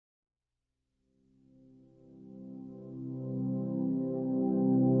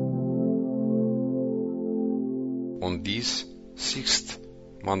On this 6th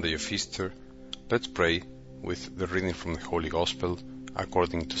Monday of Easter, let's pray with the reading from the Holy Gospel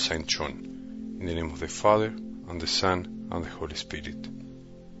according to St. John. In the name of the Father, and the Son, and the Holy Spirit.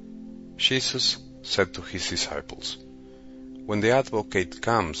 Jesus said to his disciples, "When the Advocate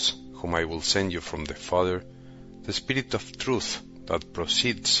comes, whom I will send you from the Father, the Spirit of truth that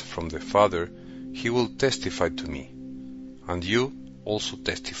proceeds from the Father, he will testify to me. And you also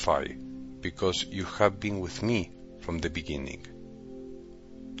testify, because you have been with me from the beginning.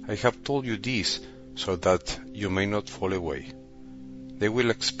 I have told you this so that you may not fall away. They will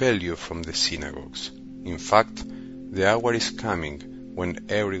expel you from the synagogues. In fact, the hour is coming when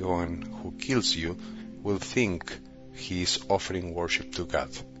everyone who kills you will think he is offering worship to God.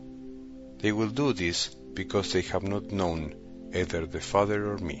 They will do this because they have not known either the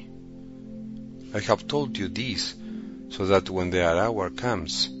Father or me. I have told you this so that when the hour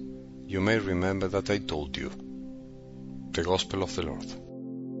comes, you may remember that I told you." The Gospel of the Lord.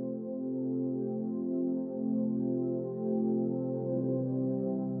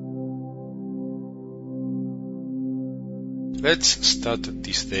 Let's start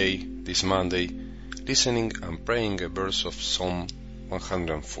this day, this Monday, listening and praying a verse of Psalm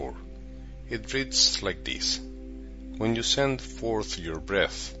 104. It reads like this: "When you send forth your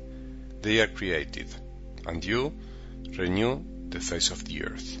breath, they are created, and you renew the face of the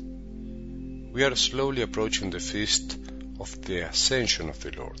earth." We are slowly approaching the feast of the Ascension of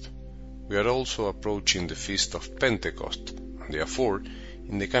the Lord. We are also approaching the feast of Pentecost, and therefore,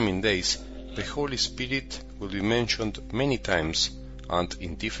 in the coming days, the Holy Spirit will be mentioned many times and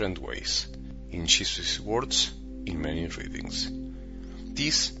in different ways, in Jesus' words, in many readings.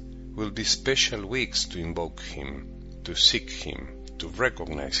 These will be special weeks to invoke Him, to seek Him, to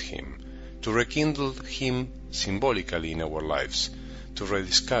recognize Him, to rekindle Him symbolically in our lives, to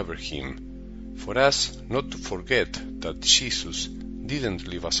rediscover Him, for us not to forget that Jesus didn't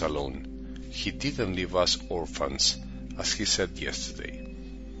leave us alone. He didn't leave us orphans, as He said yesterday.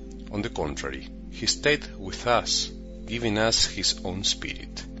 On the contrary, He stayed with us, giving us His own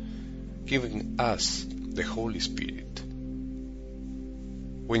Spirit, giving us the Holy Spirit.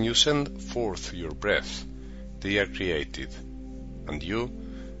 When you send forth your breath, they are created, and you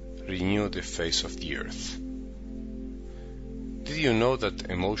renew the face of the earth. Did you know that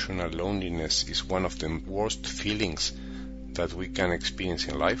emotional loneliness is one of the worst feelings that we can experience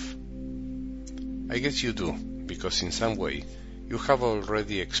in life? I guess you do, because in some way you have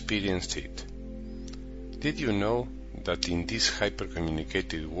already experienced it. Did you know that in this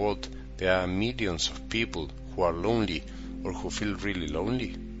hyper-communicated world there are millions of people who are lonely or who feel really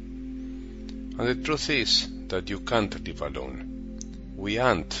lonely? And the truth is that you can't live alone. We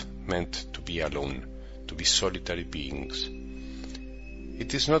aren't meant to be alone, to be solitary beings.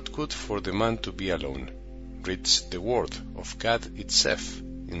 It is not good for the man to be alone, reads the word of God itself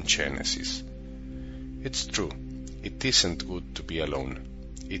in Genesis. It's true, it isn't good to be alone.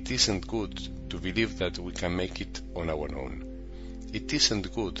 It isn't good to believe that we can make it on our own. It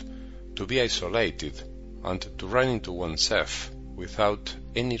isn't good to be isolated and to run into oneself without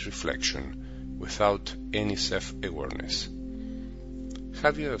any reflection, without any self-awareness.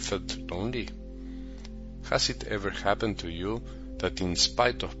 Have you ever felt lonely? Has it ever happened to you that in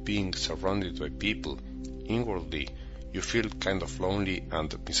spite of being surrounded by people, inwardly you feel kind of lonely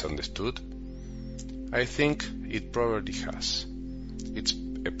and misunderstood? I think it probably has. It's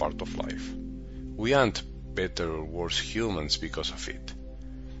a part of life. We aren't better or worse humans because of it.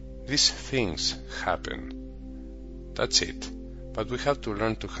 These things happen. That's it. But we have to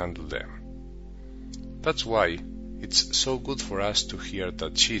learn to handle them. That's why it's so good for us to hear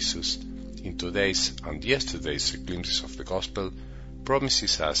that Jesus, in today's and yesterday's glimpses of the Gospel,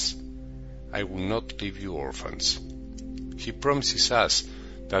 promises us, "I will not leave you orphans." He promises us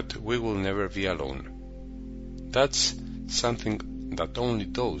that we will never be alone. That's something that only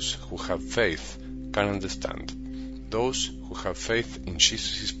those who have faith can understand. Those who have faith in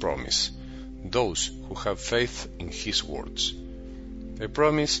Jesus' promise. Those who have faith in His words. A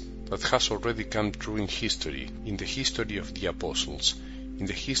promise that has already come true in history, in the history of the apostles, in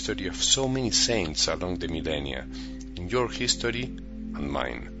the history of so many saints along the millennia, in your history and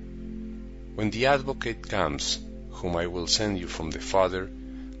mine. When the Advocate comes, whom I will send you from the Father,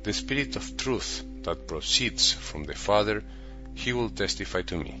 the Spirit of truth that proceeds from the Father, He will testify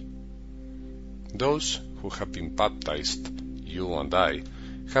to me. Those who have been baptized, you and I,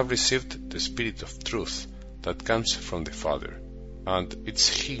 have received the Spirit of truth that comes from the Father, and it's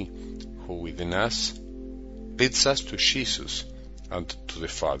He who within us leads us to Jesus and to the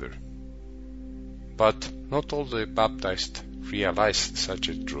Father. But not all the baptized realize such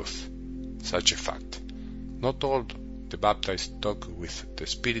a truth, such a fact. Not all the baptized talk with the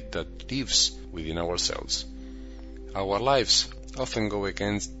Spirit that lives within ourselves. Our lives often go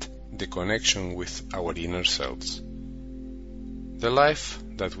against the connection with our inner selves. The life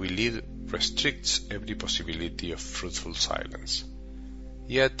that we lead restricts every possibility of fruitful silence.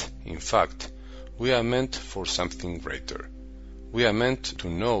 Yet, in fact, we are meant for something greater. We are meant to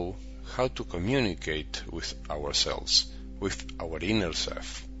know how to communicate with ourselves, with our inner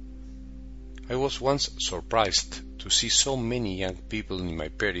self. I was once surprised to see so many young people in my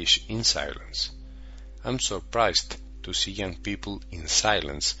parish in silence. I'm surprised to see young people in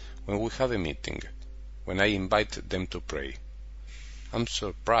silence when we have a meeting, when I invite them to pray. I'm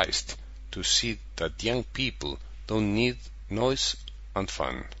surprised to see that young people don't need noise and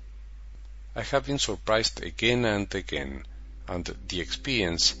fun. I have been surprised again and again, and the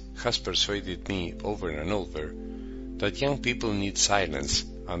experience has persuaded me over and over that young people need silence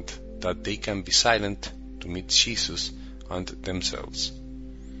and that they can be silent to meet Jesus and themselves.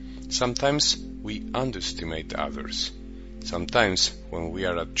 Sometimes we underestimate others. Sometimes when we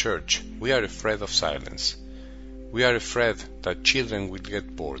are at church, we are afraid of silence. We are afraid that children will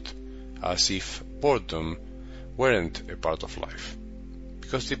get bored, as if boredom weren't a part of life.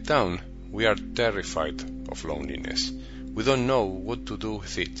 Because deep down, we are terrified of loneliness. We don't know what to do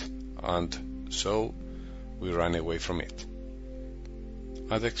with it, and so we run away from it.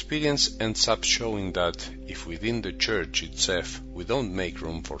 And experience ends up showing that if within the church itself we don't make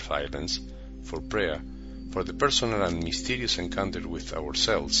room for silence, for prayer, for the personal and mysterious encounter with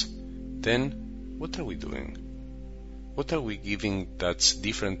ourselves, then what are we doing? What are we giving that's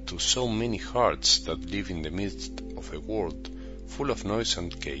different to so many hearts that live in the midst of a world full of noise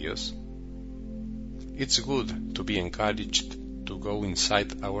and chaos? It's good to be encouraged to go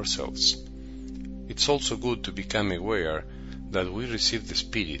inside ourselves. It's also good to become aware that we receive the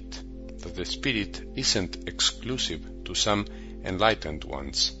Spirit, that the Spirit isn't exclusive to some enlightened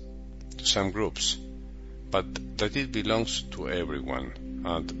ones, to some groups, but that it belongs to everyone,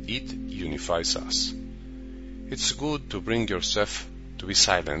 and it unifies us. It's good to bring yourself to be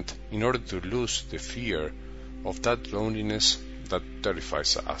silent in order to lose the fear of that loneliness that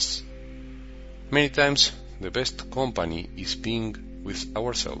terrifies us. Many times, the best company is being with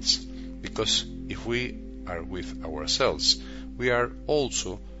ourselves, because if we are with ourselves, we are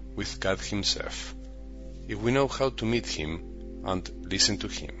also with God Himself, if we know how to meet Him and listen to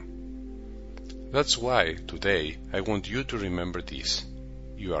Him. That's why today I want you to remember this.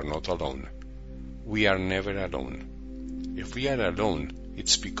 You are not alone. We are never alone. If we are alone,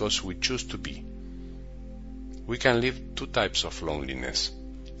 it's because we choose to be. We can live two types of loneliness: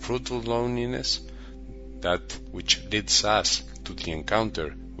 fruitful loneliness, that which leads us to the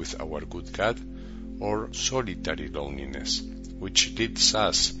encounter with our good God, or solitary loneliness, which leads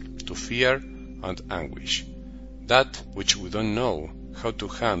us to fear and anguish, that which we don't know how to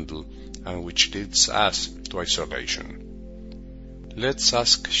handle and which leads us to isolation. Let's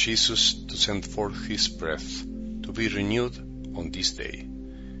ask Jesus to send forth His breath to be renewed on this day,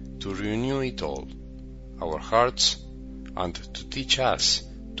 to renew it all, our hearts, and to teach us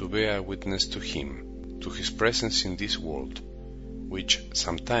to bear witness to Him, to His presence in this world, which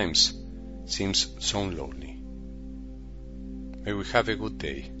sometimes seems so lonely. May we have a good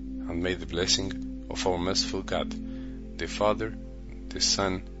day, and may the blessing of our merciful God, the Father, the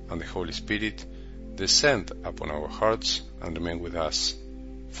Son, and the Holy Spirit descend upon our hearts and remain with us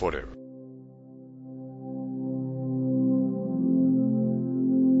forever.